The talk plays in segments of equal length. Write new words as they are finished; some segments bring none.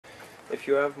If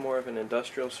you have more of an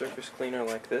industrial surface cleaner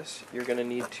like this, you're going to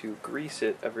need to grease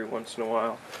it every once in a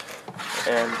while.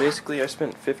 And basically I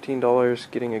spent $15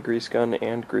 getting a grease gun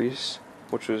and grease,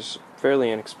 which was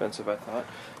fairly inexpensive I thought,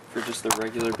 for just the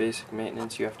regular basic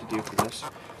maintenance you have to do for this.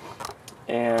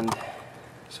 And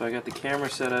so I got the camera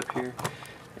set up here,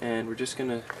 and we're just going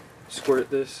to squirt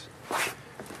this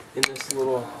in this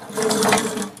little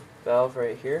valve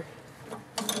right here.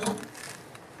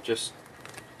 Just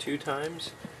 2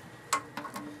 times.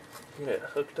 Get it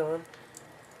hooked on.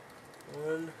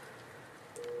 1,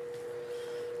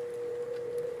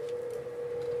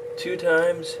 2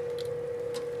 times.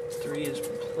 3 is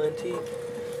plenty.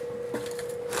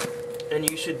 And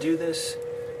you should do this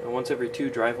once every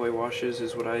 2 driveway washes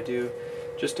is what I do,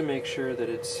 just to make sure that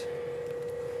it's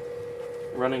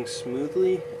running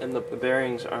smoothly and the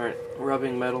bearings aren't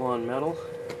rubbing metal on metal.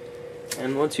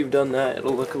 And once you've done that,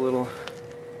 it'll look a little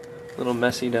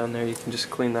messy down there. You can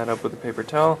just clean that up with a paper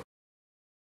towel.